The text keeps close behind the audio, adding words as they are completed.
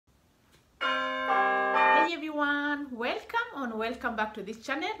and welcome back to this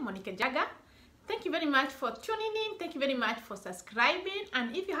channel, Monica Jaga. Thank you very much for tuning in. Thank you very much for subscribing,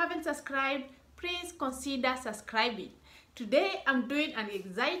 and if you haven't subscribed, please consider subscribing. Today I'm doing an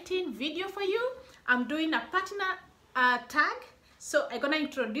exciting video for you. I'm doing a partner tag, so I'm gonna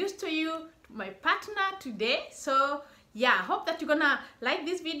introduce to you my partner today. So yeah, I hope that you're gonna like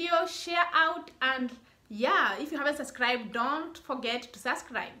this video, share out, and yeah, if you haven't subscribed, don't forget to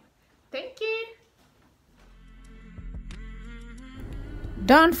subscribe. Thank you.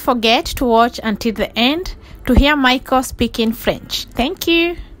 Don't forget to watch until the end to hear Michael speaking French. Thank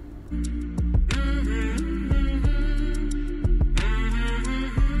you.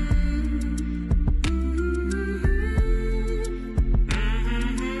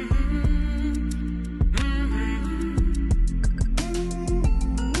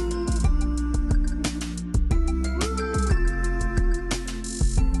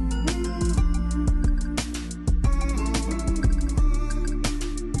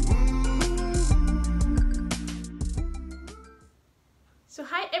 So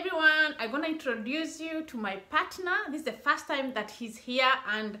hi everyone, I'm gonna introduce you to my partner. This is the first time that he's here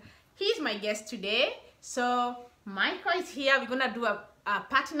and he's my guest today. So Michael is here. We're gonna do a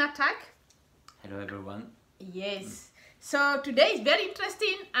partner tag. Hello everyone. Yes. So today is very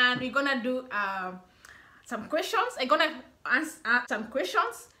interesting and we're gonna do some questions. I'm gonna answer some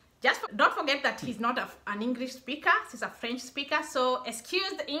questions. Don't forget that he's not an English speaker. He's a French speaker. So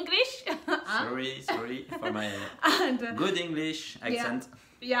excuse the English. Sorry for my and, good English accent.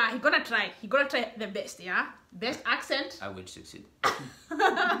 Yeah, he's gonna try. He's gonna try the best. Yeah, best accent. I will succeed.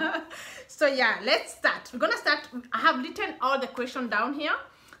 So yeah, let's start. We're gonna start. I have written all the questions down here.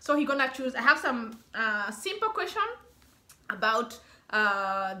 So he's gonna choose. I have some simple question about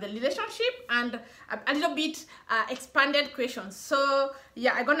the relationship and a little bit expanded questions. So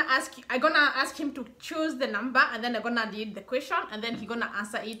yeah, I'm gonna ask him to choose the number, and then I'm gonna read the question, and then he's gonna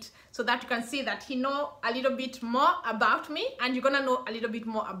answer it, so that you can see that he know a little bit more about me, and you're gonna know a little bit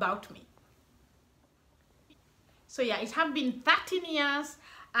more about me. So yeah, it have been 13 years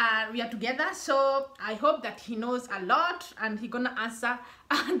we are together, so I hope that he knows a lot and he's gonna answer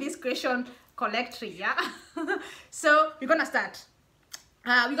this question correctly. Yeah. So we're gonna start.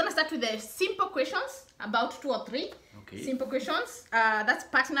 We're gonna start with the simple questions, about 2 or 3 simple questions. That's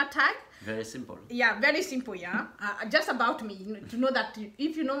partner tag. Very simple. Yeah, very simple. Yeah, just about me, to know that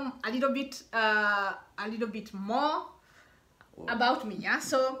if you know a little bit more about me. Yeah.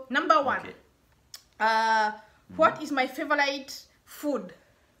 So number 1, what is my favorite food?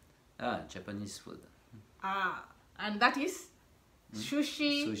 Japanese food. And that is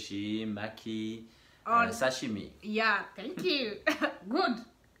sushi. Sushi, maki, sashimi. Yeah, thank you. Good,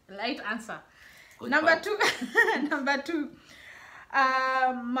 right answer. Good Number point. 2. Number 2,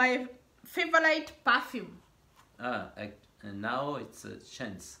 my favorite perfume. Now it's a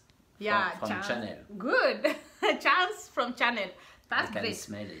Chance. Yeah, from Chance. Chanel. Good. Chance from Chanel. That's I can great.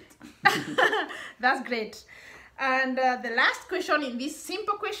 smell it. That's great. And the last question in these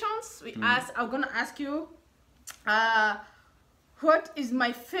simple questions, I'm gonna ask you, what is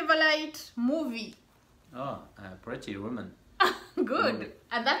my favorite movie? Pretty Woman. Good. Movie.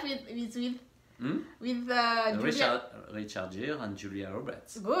 And that is with Julia. Richard Gere and Julia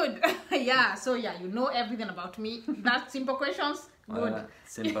Roberts. Good. Yeah. So yeah, you know everything about me. That's simple questions. Good.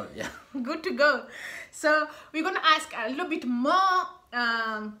 Simple. Yeah. Good to go. So we're gonna ask a little bit more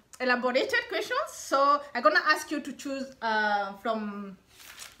elaborated questions. So I'm gonna ask you to choose from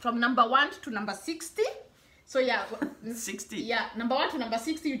number 1 to number 60. So yeah, 60. Yeah, number 1 to number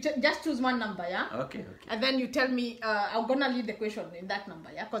 60. You just choose one number, yeah. Okay. And then you tell me. I'm gonna read the question in that number,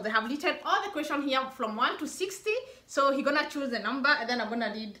 yeah, because I have written all the question here from 1 to 60. So he's gonna choose the number, and then I'm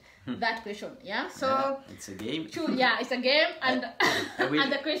gonna read that question, yeah. So it's a game. choose. Yeah, it's a game, and I will, and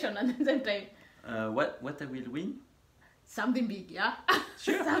the question at the same time. What I will win? Something big, yeah.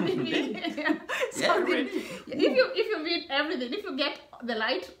 Sure. Something big. Yeah, Something. really. If you read everything, if you get the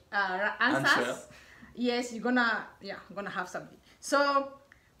right answers, Answer. yes, you're gonna have something. So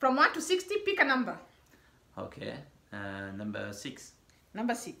from 1 to 60, pick a number. Okay. Number 6.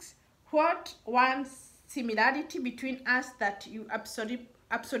 Number 6. What one similarity between us that you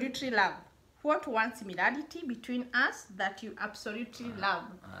absolutely love? What one similarity between us that you absolutely love?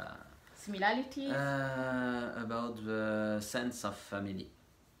 Similarity. About the sense of family.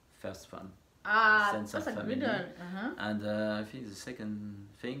 First one. Sense That's of a family. good one. And I think the second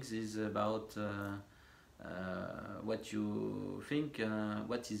thing is about what you think,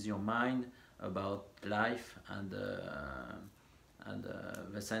 what is your mind about life, and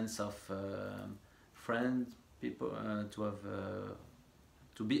the sense of friends, people, to have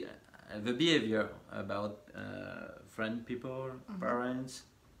to be the behavior about friend, people, parents,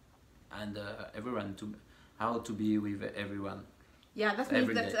 and everyone, to how to be with everyone. Yeah, that means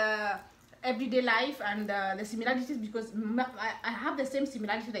Every that day. everyday life and the similarities, because I have the same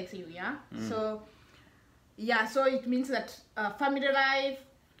similarities like you, yeah. So yeah, so it means that family life,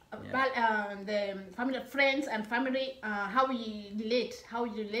 the family, friends, and family, how we relate to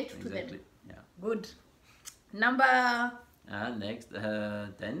them. Exactly. Yeah. Good. Number Next,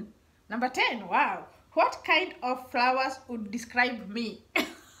 10. Number 10. Wow. What kind of flowers would describe me?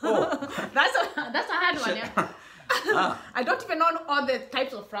 Oh. that's a hard one, yeah. Ah. I don't even know all the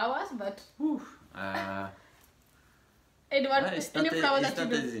types of flowers, but anyone, It's any not, flower it's that you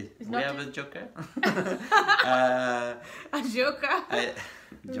not do. easy. It's We not have easy. a joker. A joker.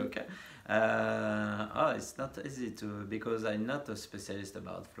 Joker. It's not easy to, because I'm not a specialist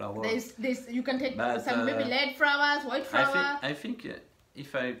about flowers. This you can take But, some maybe red flowers, white flower. I think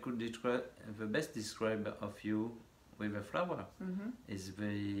if I could describe the best describe of you with a flower is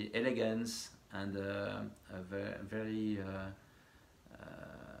the elegance and a very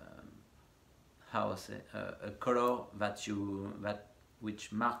how I say a color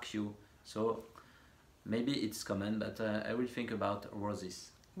which marks you. So maybe it's common, but I will think about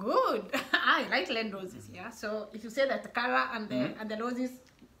roses. Good. I like red roses. Yeah. So if you say that the color and the roses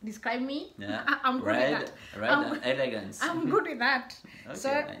describe me, Yeah, I'm good red, with that. red and elegance. I'm good with that. Okay, So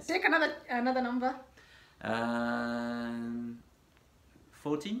nice. take another number.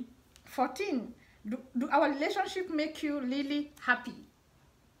 14. 14. Do our relationship make you really happy?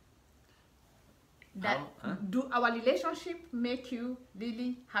 Do our relationship make you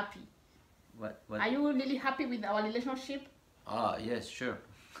really happy? What? Are you really happy with our relationship? Yes, sure.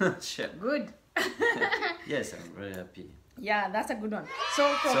 Sure. Good. Yes, I'm very happy. Yeah, that's a good one. So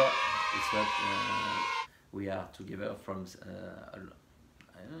It's what we are together from I don't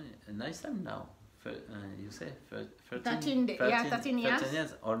know, a nice time now. You say 13 13 years. 13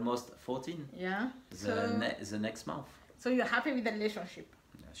 years, almost 14. yeah. The next month. So you're happy with the relationship?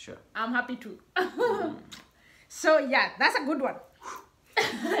 Yeah, sure. I'm happy too. So yeah, that's a good one.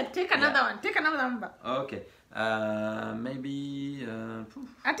 Take another one. Take another number. Okay. Maybe.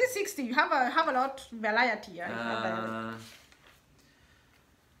 At least 60. You have a lot variety. Yeah.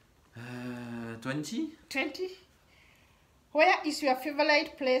 20. 20. Where is your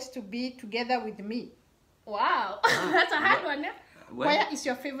favorite place to be together with me? Wow, that's a hard one. Yeah? Where is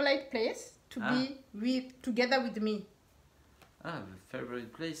your favorite place to be together with me? The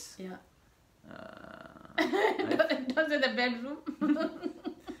favorite place. Yeah. I- Don't say the bedroom.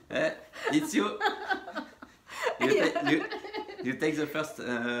 It's you. You take the first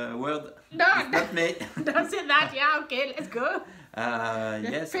word. No, It's not me. don't say that. Yeah, okay, let's go.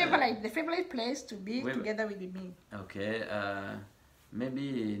 Yes. The favorite place to be together with me. Okay.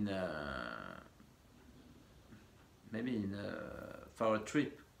 Maybe in for a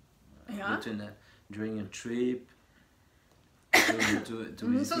trip. Yeah. During a trip. To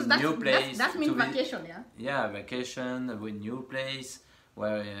visit So new place. that means to vacation, yeah. Yeah, vacation with new place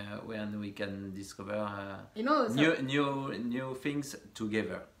where when we can discover new things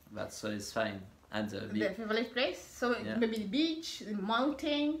together. That's it's fine. And The favorite place. So maybe the beach, the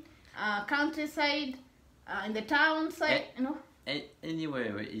mountain, countryside, in the town side.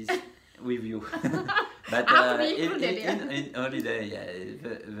 Anywhere is with you. But Have to be included, in holiday,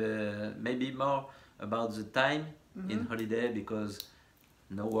 the maybe more about the time in holiday, because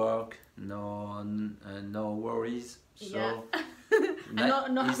no work, no worries. So you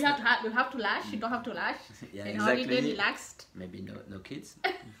have to lash. You don't have to lash. Yeah, in exactly. holiday, relaxed. Maybe no kids.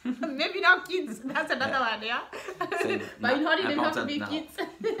 Maybe no kids. That's another one, yeah. But in holiday, you have to be kids.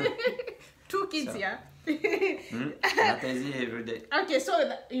 2 kids, So. yeah. Not easy every day. Okay, so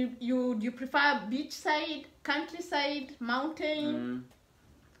you prefer beach side, countryside, mountain?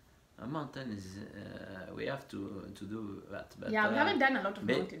 A mountain is we have to do that. But, Yeah, we haven't done a lot of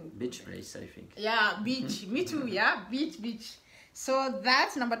mountain. Beach place, I think. Yeah, beach. Me too. Yeah, beach. So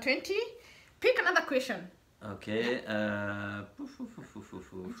that's number 20. Pick another question. Okay.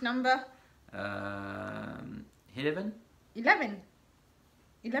 Which number? 11. 11.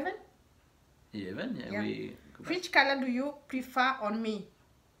 11. 11. Yeah. We. Which color do you prefer on me?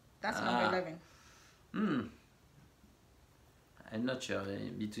 That's number 11. I'm not sure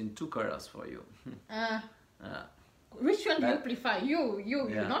between 2 colors for you. Which one do you prefer? You,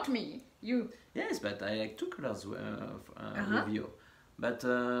 not me. You. Yes, but I like 2 colors with you. But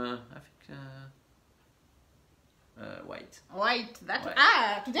I think white. White. White.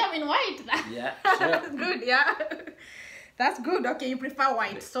 Today I'm in white. Yeah, sure. That's good. Yeah. That's good. Okay, you prefer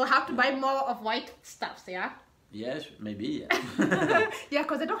white. So have to buy more of white stuffs. Yeah. Yes, maybe. Yeah. Yeah,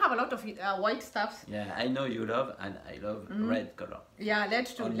 because I don't have a lot of white stuff. Yeah, I know you love, and I love red color. Yeah,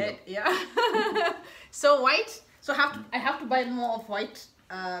 let's do Only let. Yeah. So white. So I have to buy more of white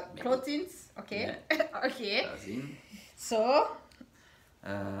clothings. Okay. Okay. Cousin. So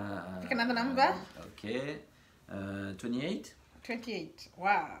pick another number. Okay. 28. 28.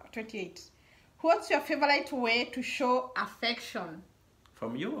 Wow, 28. What's your favorite way to show affection?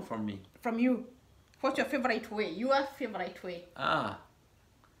 From you or from me? From you. What's your favorite way? Your favorite way?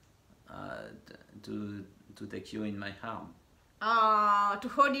 To take you in my arm. To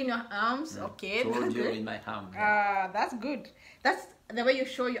hold in your arms. Okay. To hold That's you good. in my arm. Yeah. That's good. That's the way you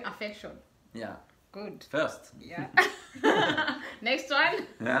show your affection. Yeah. Good. First. Yeah. Next one.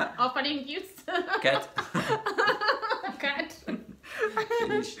 Yeah. Opening gifts. Cat. Cat.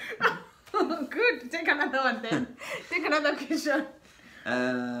 Finish. Good. Take another one then. Take another question.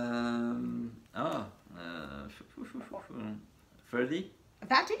 Oh. 30.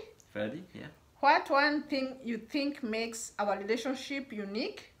 30? 30. Yeah. What one thing you think makes our relationship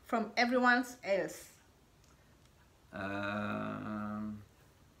unique from everyone else?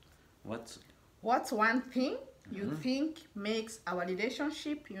 What's one thing you think makes our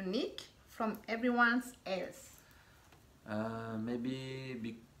relationship unique from everyone else? Maybe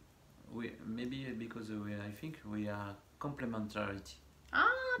because I think we are complementarity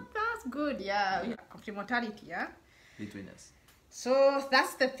That's good. Yeah, complementarity. Yeah, between us. So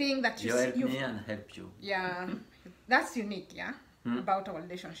that's the thing that You help me and help you. Yeah, that's unique. Yeah, about our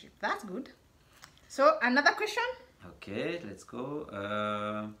relationship. That's good. So another question. Okay, let's go.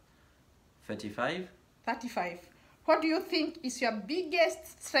 35. 35. What do you think is your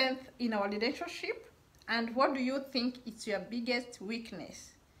biggest strength in our relationship, and what do you think is your biggest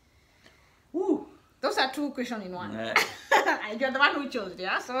weakness? Woo! Those are two questions in one. You're the one who chose,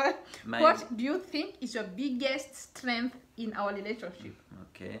 yeah? So, what do you think is your biggest strength in our relationship?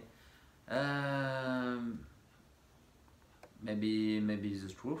 Okay. Maybe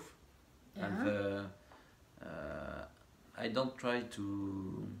the truth. Yeah. And I don't try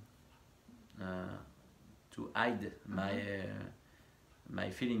to hide my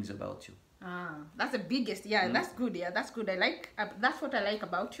feelings about you. That's the biggest. Yeah, that's good. Yeah, that's good. I like. That's what I like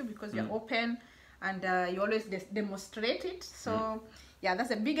about you, because you're open and you always demonstrate it. So yeah, that's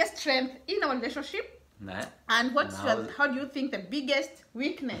the biggest strength in our relationship. Nah. And how do you think the biggest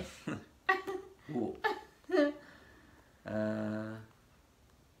weakness?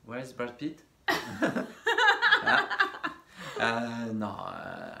 Where's Brad Pitt? No,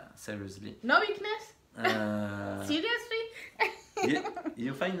 seriously. No weakness? Seriously?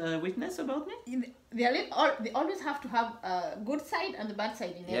 You find a weakness about me? They always have to have a good side and the bad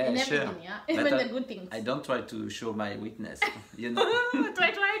side in everything, sure. Yeah? Even the good things. I don't try to show my weakness, you know.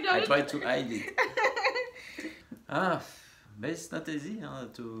 I try to hide it. But it's not easy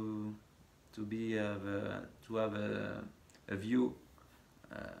to have a view,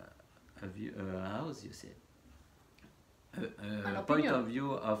 how do you say? A point of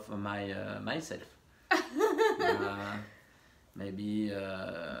view of myself. Maybe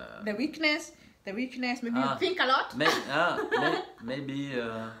the weakness. Maybe you think a lot. Maybe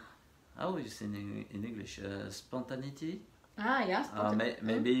how is it in English? Spontaneity. Yeah.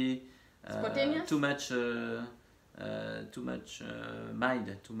 Maybe spontaneous. Too much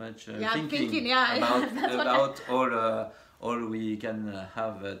mind, too much thinking. about all we can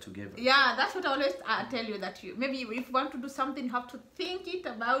have together. Yeah, that's what I always tell you, that maybe if you want to do something, you have to think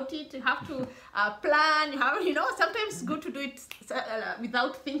about it. You have to plan. Sometimes it's good to do it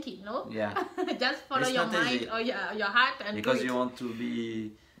without thinking. No. Yeah. Just follow your mind or your heart, and because you want to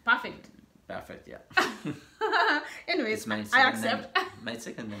be perfect. Perfect. Yeah. Anyways, I accept. My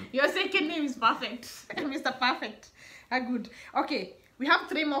second name. Your second name is perfect, Mr. Perfect. Good. Okay, we have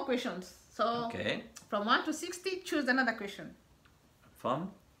 3 more questions. So from 1 to 60, choose another question.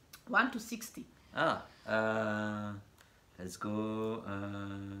 From 1 to 60. Let's go.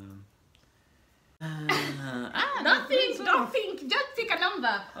 Don't think. Just pick a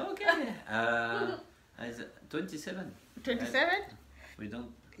number. Okay. 27. 27. We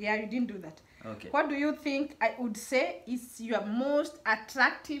don't. Yeah, you didn't do that. Okay. What do you think I would say is your most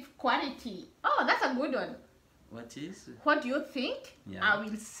attractive quality? Oh, that's a good one. What is? What do you think I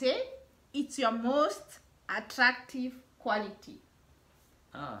will say it's your most attractive quality?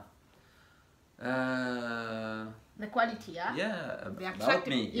 The quality, yeah? Yeah, the about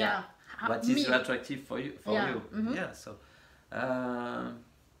me. Yeah. What is attractive for you? Yeah,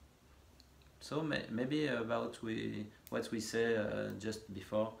 so maybe about what we say just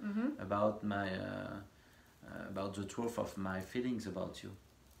before about my about the truth of my feelings about you.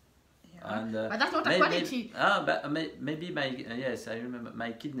 Yeah. And but that's not a quality. Maybe my yes, I remember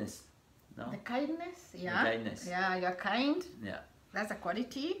my kindness. No? The kindness, yeah. The kindness. Yeah, you're kind. Yeah. That's a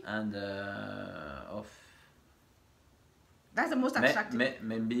quality. And that's the most attractive.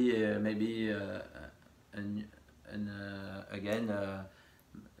 Maybe again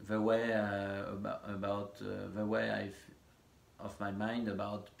the way about the way of my mind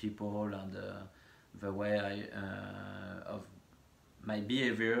about people and the way of my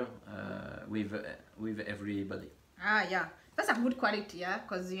behavior with everybody. Yeah, that's a good quality, yeah,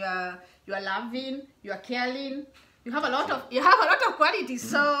 because you are loving, you are caring, you have a lot of qualities.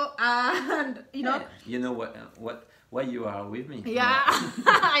 So and you know. Yeah, you know why you are with me. Yeah,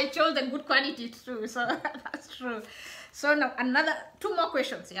 I chose the good quality too. So that's true. So now two more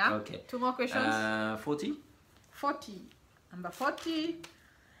questions, yeah. Okay. 2 more questions. 40. 40. Number 40.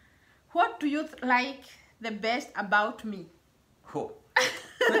 What do you like the best about me? Oh.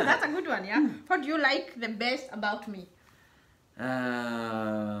 That's a good one, yeah. What do you like the best about me?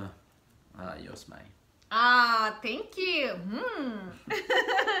 Your smile. Thank you.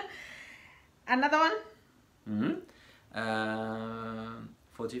 Another one?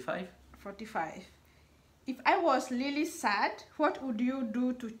 45. 45. If I was really sad, what would you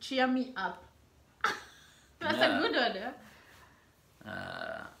do to cheer me up? That's a good one, yeah?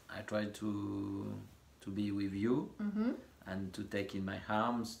 I try to be with you and to take in my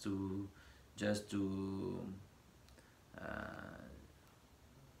arms to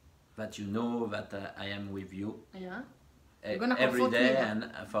that you know that I am with you. Yeah. Every day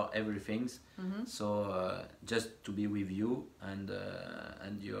and for everything. So just to be with you and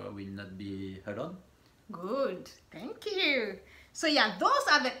you will not be alone. Good, thank you. So yeah, those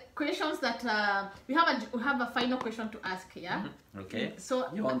are the questions that we have a final question to ask. Yeah. Okay. So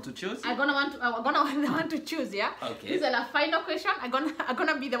you want to choose? I'm gonna want to choose. Yeah. Okay. This is the final question. I'm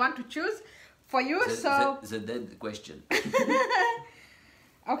gonna be the one to choose for you. The dead question.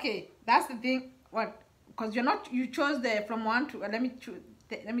 Okay, that's the thing. What? Because you chose from 1 to let me choose.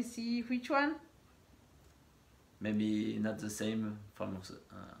 Let me see which one. Maybe not the same from.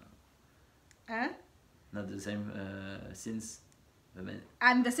 Not the same since.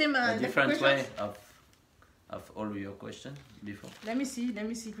 And the same. A different way of all your questions before. Let me see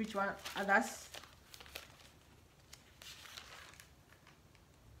which one. That's.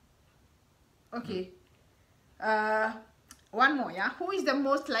 Okay. One more, yeah. Who is the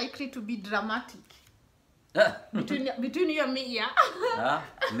most likely to be dramatic? Between you and me, yeah.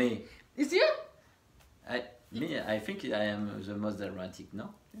 Me. Is you? I think I am the most dramatic,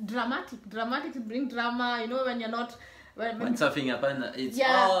 no? Dramatic bring drama. You know when you're not. When something happens, it's you're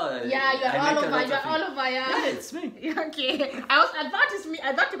all over. Yeah, it's me. Okay. I thought it's me.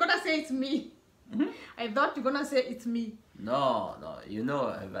 I thought you're gonna say it's me. I thought you're gonna say it's me. No. You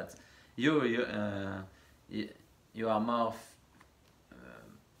know that you are more.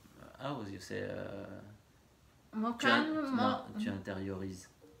 How would you say? More calme, more. Tu intériorises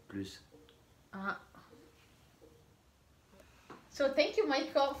plus. So thank you,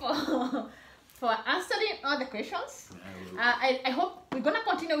 Michael, for answering all the questions. I hope we're gonna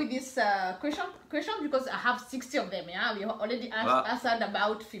continue with this question because I have 60 of them. Yeah, we already answered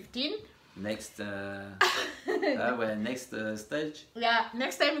about 15. Next, next stage. Yeah,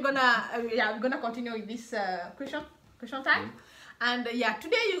 next time we're gonna continue with this question time. And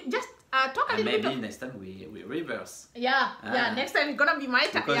today you just talk a little bit. Maybe next time we reverse. Yeah, next time it's gonna be my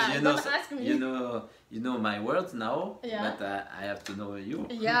turn. Because ask me. You know my words now, but I have to know you.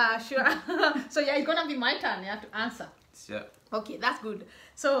 Yeah, sure. So it's gonna be my turn, to answer. Sure. Okay, that's good.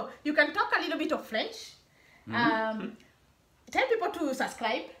 So you can talk a little bit of French. Tell people to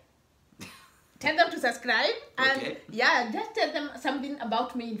subscribe. Tell them to subscribe, and just tell them something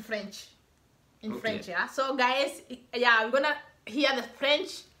about me in French. French, yeah. So guys, we're gonna hear the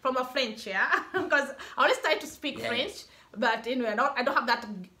French from a French, because I always try to speak French, but anyway, I don't have that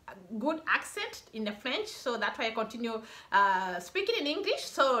good accent in the French, so that's why I continue speaking in English.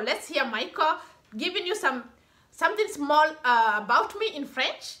 So let's hear Michael giving you something small about me in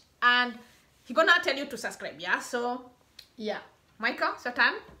French, and he's gonna tell you to subscribe, So Michael, c'est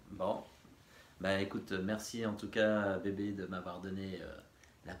ton. Bon, écoute, merci en tout cas bébé de m'avoir donné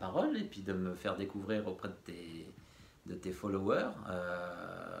la parole et puis de me faire découvrir auprès de tes followers.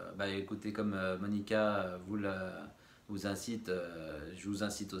 Écoutez, comme Monica vous incite, je vous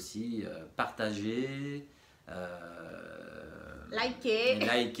incite aussi, partagez,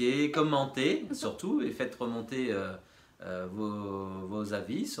 likez, commentez surtout, et faites remonter vos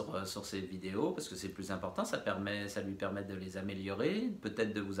avis sur ces vidéos, parce que c'est le plus important. Ça lui permet de les améliorer,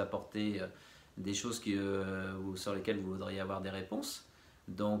 peut-être de vous apporter des choses sur lesquelles vous voudriez avoir des réponses.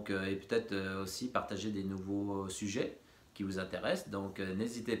 Donc, et peut-être aussi partager des nouveaux sujets qui vous intéressent. Donc,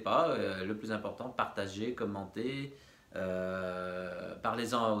 n'hésitez pas. Le plus important, partagez, commentez,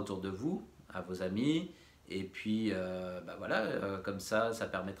 parlez-en autour de vous, à vos amis. Et puis, voilà, comme ça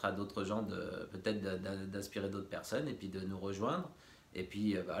permettra à d'autres gens peut-être d'inspirer d'autres personnes et puis de nous rejoindre. Et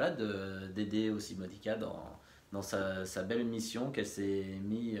puis, voilà, d'aider aussi Monica dans sa belle mission qu'elle s'est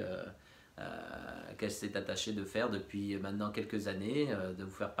attachée de faire depuis maintenant quelques années, de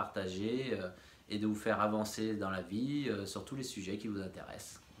vous faire partager et de vous faire avancer dans la vie sur tous les sujets qui vous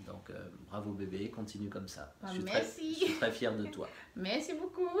intéressent. Donc, bravo bébé, continue comme ça. Merci. Je suis très fière de toi. Merci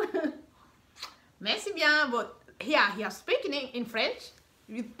beaucoup. Merci bien, but here he is speaking in French.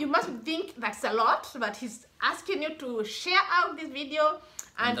 You must think that's a lot, but he's asking you to share out this video.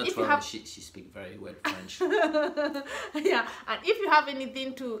 And if you have, she speaks very well French. yeah, and if you have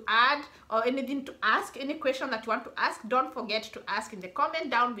anything to add or anything to ask, any question that you want to ask, don't forget to ask in the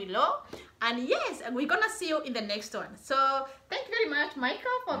comment down below. And yes, we're gonna see you in the next one. So thank you very much,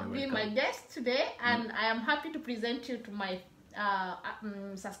 Michael, for being my guest today, and I am happy to present you to my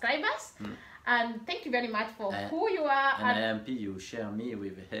subscribers. And thank you very much for who you are. And I am happy you share me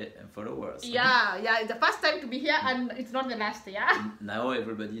with followers. Yeah, it's the first time to be here and it's not the last, yeah? Now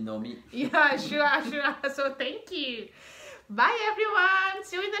everybody know me. Yeah, sure. So thank you. Bye everyone.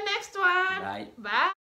 See you in the next one. Bye. Bye.